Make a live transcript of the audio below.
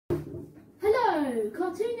Hello,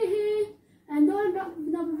 Cartoona here, and I'm back with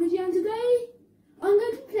another video, and today I'm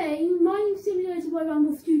going to be playing Mining Simulator by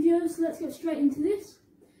Rumble Studios, so let's get straight into this.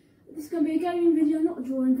 This is going to be a gaming video, not a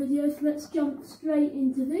drawing video, so let's jump straight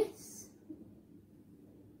into this.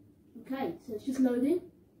 Okay, so it's just loading.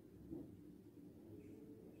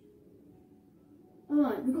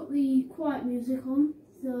 Alright, we've got the quiet music on,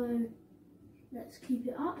 so let's keep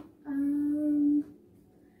it up.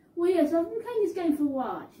 Well, yes, I've been playing this game for a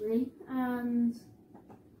while actually, and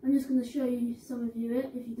I'm just going to show you some of you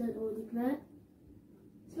it if you don't already play it.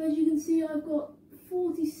 So as you can see, I've got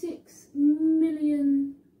 46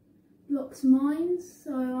 million blocks mined,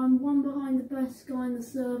 so I'm one behind the best guy in the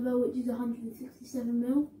server, which is 167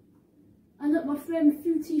 mil. And look, my friend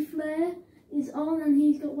Footy Flare is on, and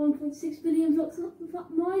he's got 1.6 billion blocks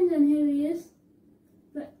mined, and here he is.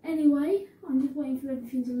 But anyway, I'm just waiting for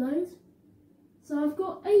everything to load. So I've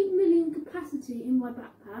got 8 million capacity in my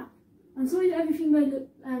backpack. I'm sorry that everything may look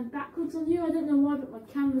backwards on you, I don't know why, but my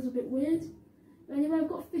camera's a bit weird. But anyway, I've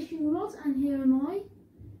got a fishing rod, and here am I.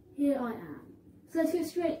 Here I am. So let's get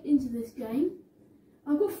straight into this game.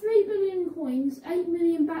 I've got 3 billion coins, 8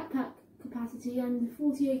 million backpack capacity, and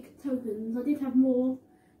 48 tokens. I did have more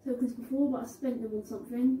tokens before, but I spent them on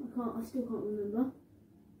something. I still can't remember.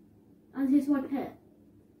 And here's my pet.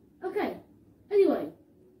 Okay, anyway,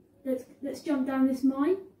 let's jump down this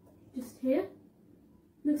mine, just here.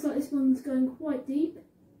 Looks like this one's going quite deep.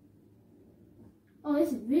 Oh,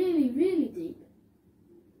 this is really, really deep.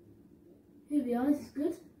 Here we are, this is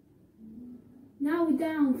good. Now we're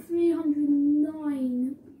down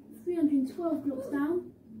 312 blocks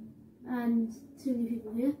down, and too many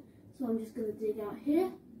people here, so I'm just going to dig out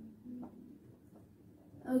here.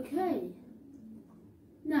 Okay.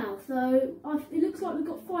 Now, so it looks like we've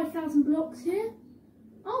got 5,000 blocks here.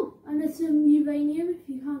 Oh, and there's some uranium, if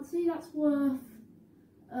you can't see, that's worth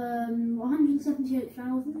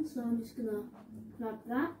 178,000, so I'm just going to grab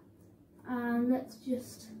that. And let's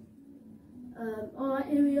just, alright,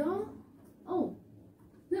 here we are. Oh,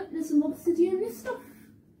 look, there's some obsidian. This stuff,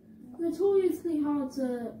 notoriously hard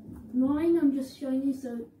to mine, I'm just showing you,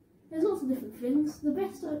 so there's lots of different things. The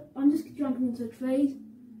best, I'm just jumping into a trade,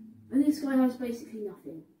 and this guy has basically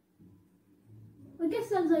nothing. I guess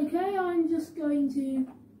that's okay. I'm just going to,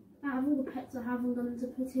 out of all the pets I have, I'm going to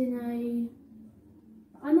put in a,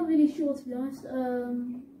 I'm not really sure to be honest, I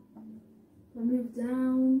move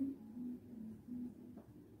down,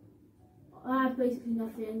 I have basically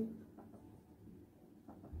nothing.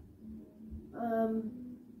 I'm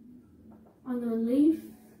going to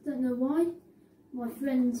leave, don't know why, my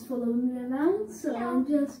friend's following me around, so I'm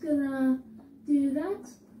just going to do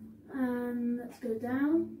that, and let's go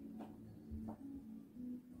down.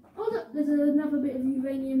 Oh look, there's another bit of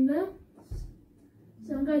uranium there.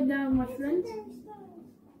 So I'm going down, my friend.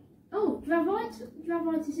 Oh,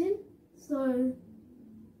 Dravite is in. So,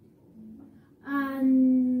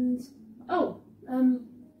 and, oh,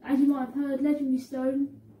 as you might have heard, Legendary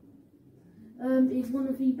Stone is one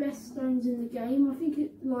of the best stones in the game. I think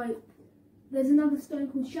it, like, there's another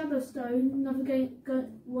stone called Shadow Stone, another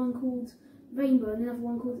one called Rainbow, and another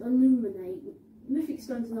one called Illuminate. Mythic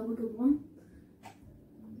Stone's another good one.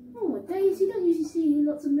 Oh my days, you don't usually see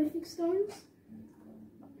lots of mythic stones.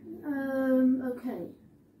 Okay.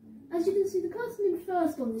 As you can see, the person in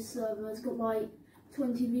first on this server has got like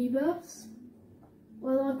 20 rebirths.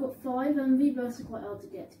 Well, I've got 5, and rebirths are quite hard to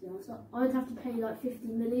get, to be honest. I'd have to pay like 50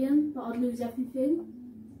 million, but I'd lose everything.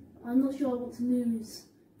 I'm not sure I want to lose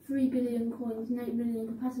 3 billion coins and 8 million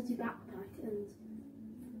capacity backpack and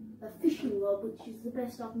a fishing rod, which is the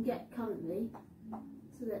best I can get currently.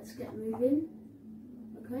 So let's get moving.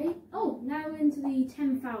 Okay. Oh, now we're into the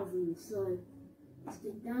 10,000, so let's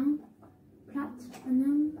dig down.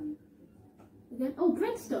 Platinum. Again. Oh,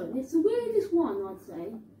 Breadstone. It's the weirdest one, I'd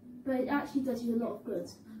say, but it actually does you a lot of good.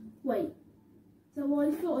 Wait. So what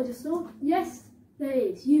I thought I just saw? Yes, there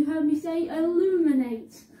is. You heard me say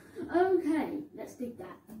Illuminate. Okay, let's dig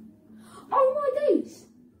that. Oh my days!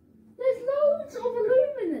 There's loads of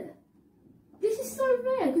Illuminate. This is so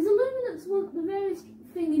rare, because Illuminate's one of the rarest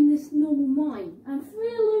thing in this normal mine, and 3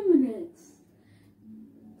 Illuminates,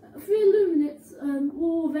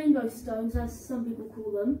 or rainbow stones as some people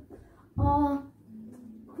call them, are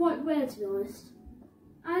quite rare, to be honest.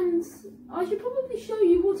 And I should probably show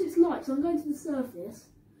you what it's like. So I'm going to the surface.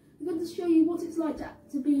 I'm going to show you what it's like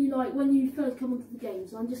to be like when you first come onto the game.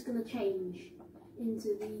 So I'm just going to change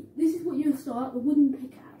into this is what you'll start, the wooden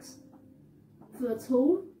pickaxe for a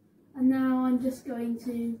tool. And now I'm just going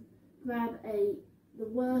to grab the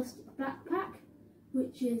worst backpack,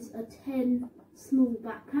 which is a 10 small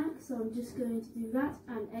backpack. So I'm just going to do that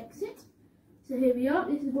and exit. So here we are,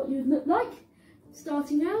 this is what you would look like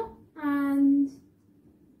starting out, and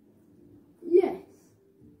yes,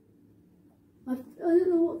 I don't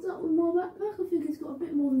know what's up with my backpack. I think it's got a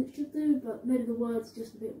bit more than it should do, but maybe the word's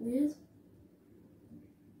just a bit weird.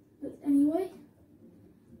 But anyway,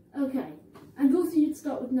 okay, and also you'd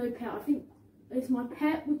start with no pet. I think it's my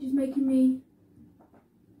pet which is making me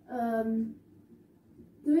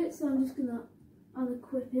do it, so I'm just gonna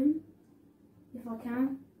unequip him if I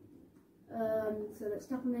can. So let's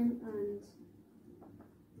tap on him and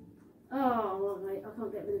oh, okay, I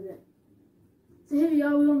can't get rid of it. So here we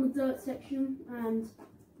are, we're on the dirt section, and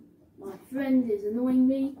my friend is annoying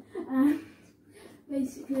me. And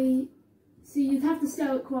basically, see, you'd have to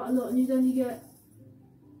sell it quite a lot, and you'd only get,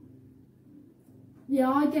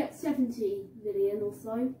 yeah, I get 70 million or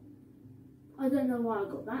so. I don't know why I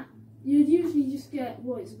got that. You'd usually just get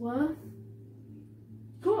what it's worth.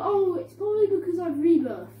 Oh, it's probably because I've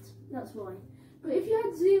rebirthed, that's why. But if you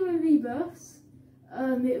had 0 rebirths,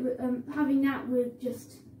 having that would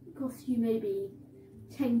just cost you maybe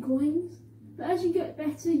 10 coins. But as you get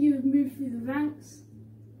better, you would move through the ranks.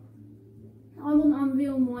 I want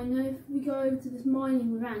Unreal Miner. If we go over to this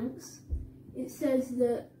mining ranks, it says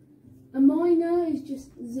that a miner is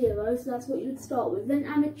just 0, so that's what you would start with. Then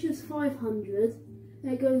amateur's 500.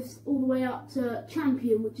 Then it goes all the way up to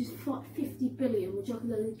champion, which is 50 billion, which I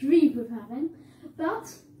could only dream of having.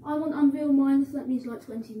 But I want Unreal Miner, so that means like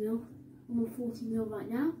 20 mil. I'm on 40 mil right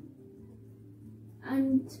now.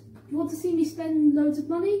 And you want to see me spend loads of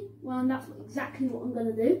money? Well, that's exactly what I'm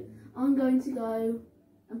going to do. I'm going to go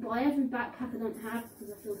and buy every backpack I don't have,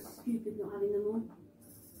 because I feel stupid not having them all.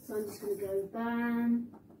 So I'm just going to go bam,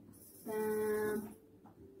 bam,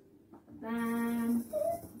 bam,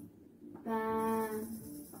 bam,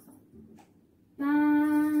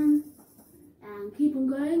 bam, and keep on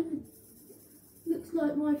going. Looks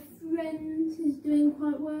like my friend is doing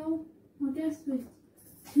quite well, I guess, with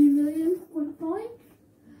 2.5 million.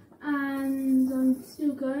 And I'm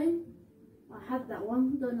still going. I had that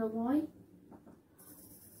one, don't know why.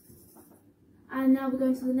 And now we're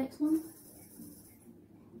going to the next one.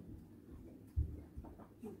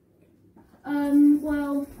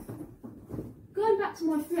 Well, going back to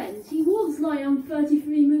my friend, he was like on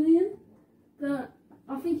 33 million, but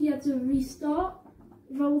I think he had to restart,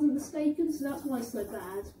 if I wasn't mistaken, so that's why it's so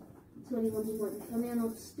bad. To anyone who might be funny, and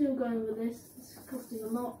I'm still going with this. It's costing a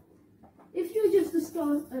lot. If you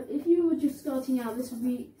were just starting out, this would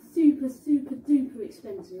be super duper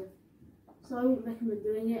expensive. So I wouldn't recommend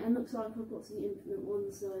doing it. And looks like I've got some infinite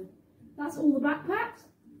ones. So that's all the backpacks.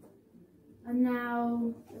 And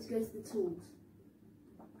now let's go to the tools.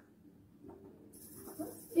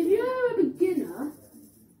 If you're a beginner,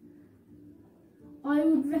 I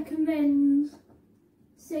would recommend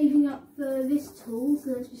saving up for this tool.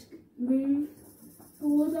 So let's just move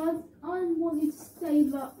forward. I want you to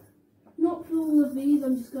save up, not for all of these,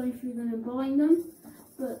 I'm just going through them and buying them,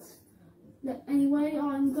 but anyway,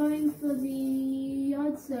 I'm going for the,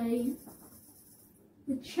 I'd say,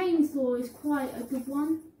 the chainsaw is quite a good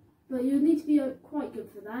one, but you need to be quite good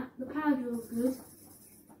for that. The power drill is good,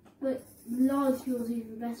 but the large drill is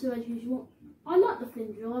even better as usual. I like the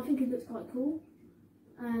thin drill, I think it looks quite cool.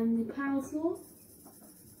 And the power saw.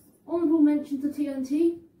 Honourable mention to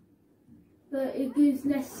TNT, but it gives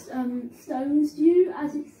less stones to you,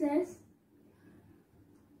 as it says.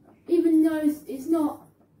 Even though it's not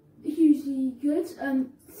hugely good.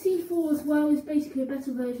 C4 as well is basically a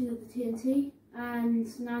better version of the TNT. And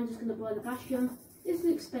now I'm just going to buy the Bastion. This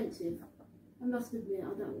is expensive, I must admit.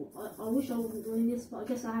 I wish I wasn't doing this, but I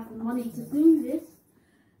guess I have the money to do this.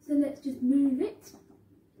 So let's just move it.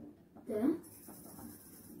 There.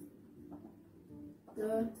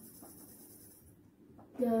 There.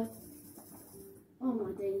 There. Oh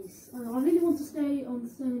my days. I really want to stay on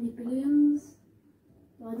so many billions,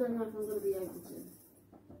 but I don't know if I'm going to be able to.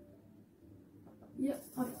 Yep,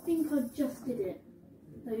 I think I just did it.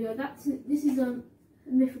 There we go. That's it. This is a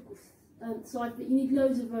mythical side, but you need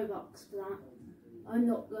loads of Robux for that. I'm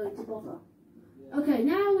not going to bother. Okay,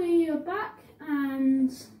 now we are back,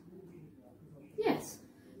 and yes.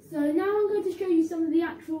 So now I'm going to show you some of the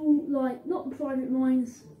actual, like, not the private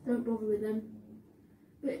mines. Don't bother with them.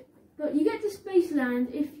 But you get to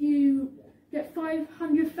Spaceland if you get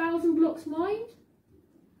 500,000 blocks mined,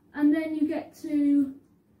 and then you get to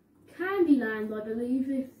Candyland, I believe,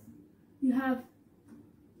 if you have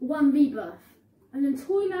 1 rebirth. And then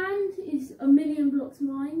Toyland is 1 million blocks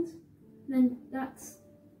mined. Then that's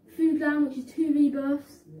Foodland, which is 2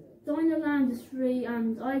 rebirths. Dinoland is 3,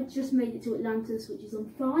 and I just made it to Atlantis, which is on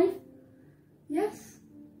 5. Yes,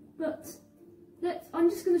 but I'm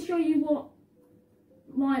just going to show you what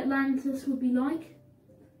my Atlantis would be like.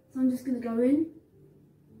 So I'm just going to go in.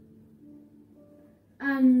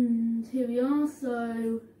 And here we are.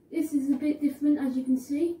 So this is a bit different, as you can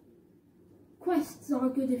see. Quests are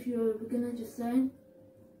good if you're a beginner, just saying.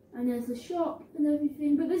 And there's a shop and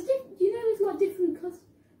everything. But there's there's like different from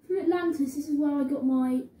Atlantis. This is where I got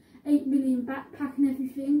my 8 million backpack and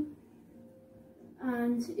everything.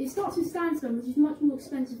 And it starts with sandstone, which is much more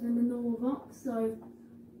expensive than the normal rock. So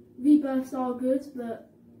rebirths are good, but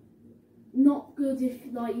not good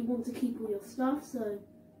if like you want to keep all your stuff. So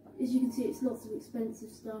as you can see, it's lots of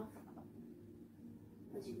expensive stuff.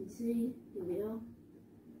 As you can see, here we are.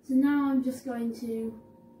 So now I'm just going to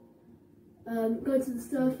go to the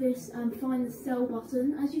surface and find the sell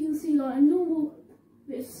button. As you can see, like a normal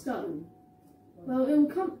bit of stone. Well, it will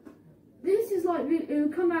come. This is like it will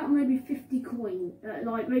come out maybe 50 coins,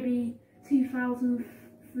 like maybe 2,000,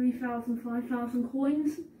 3,000, 5,000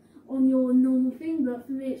 coins on your normal thing. But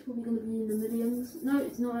for me, it's probably going to be in the millions. No,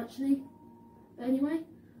 it's not actually. But anyway,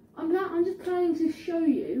 I'm just planning to show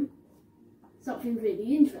you something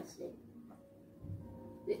really interesting.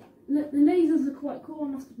 The lasers are quite cool, I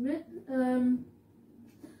must admit.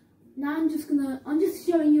 Now I'm just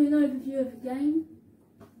showing you an overview of the game.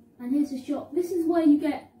 And here's the shop. This is where you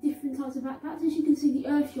get different types of backpacks. As you can see, the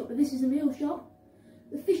Earth shop, but this is a real shop.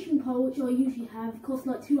 The fishing pole, which I usually have, costs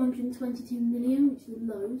like 222 million, which is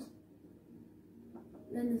loads.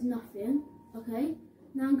 Then there's nothing. Okay.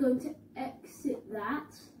 Now I'm going to exit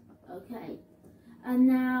that. Okay. And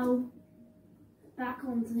now back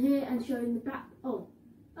onto here and showing the back. Oh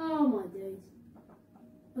my days.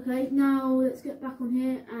 Okay, now let's get back on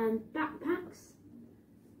here and backpacks.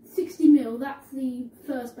 60 mil, that's the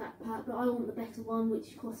first backpack, but I want the better one,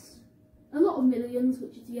 which costs a lot of millions,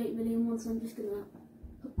 which is the 8 million one, so I'm just going to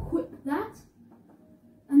equip that.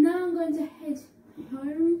 And now I'm going to head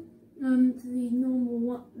home to the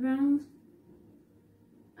normal round.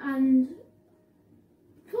 And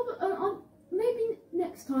probably, maybe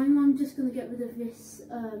next time I'm just going to get rid of this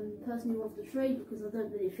person who wants to trade because I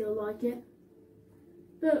don't really feel like it.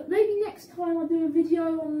 But maybe next time I do a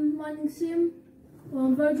video on Mining Sim or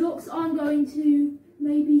on Roblox, I'm going to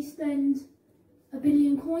maybe spend 1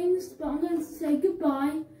 billion coins. But I'm going to say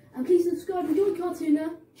goodbye and please subscribe, enjoy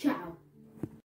Cartoona, ciao.